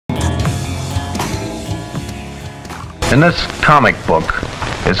In this comic book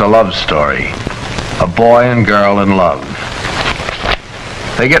is a love story. A boy and girl in love.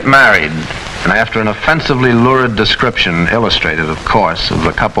 They get married, and after an offensively lurid description, illustrated, of course, of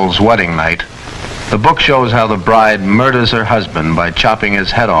the couple's wedding night, the book shows how the bride murders her husband by chopping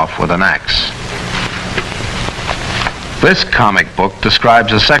his head off with an axe. This comic book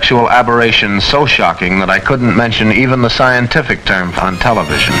describes a sexual aberration so shocking that I couldn't mention even the scientific term on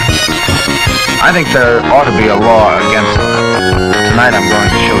television. I think there ought to be a law against it. Tonight I'm going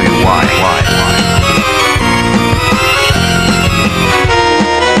to show you why.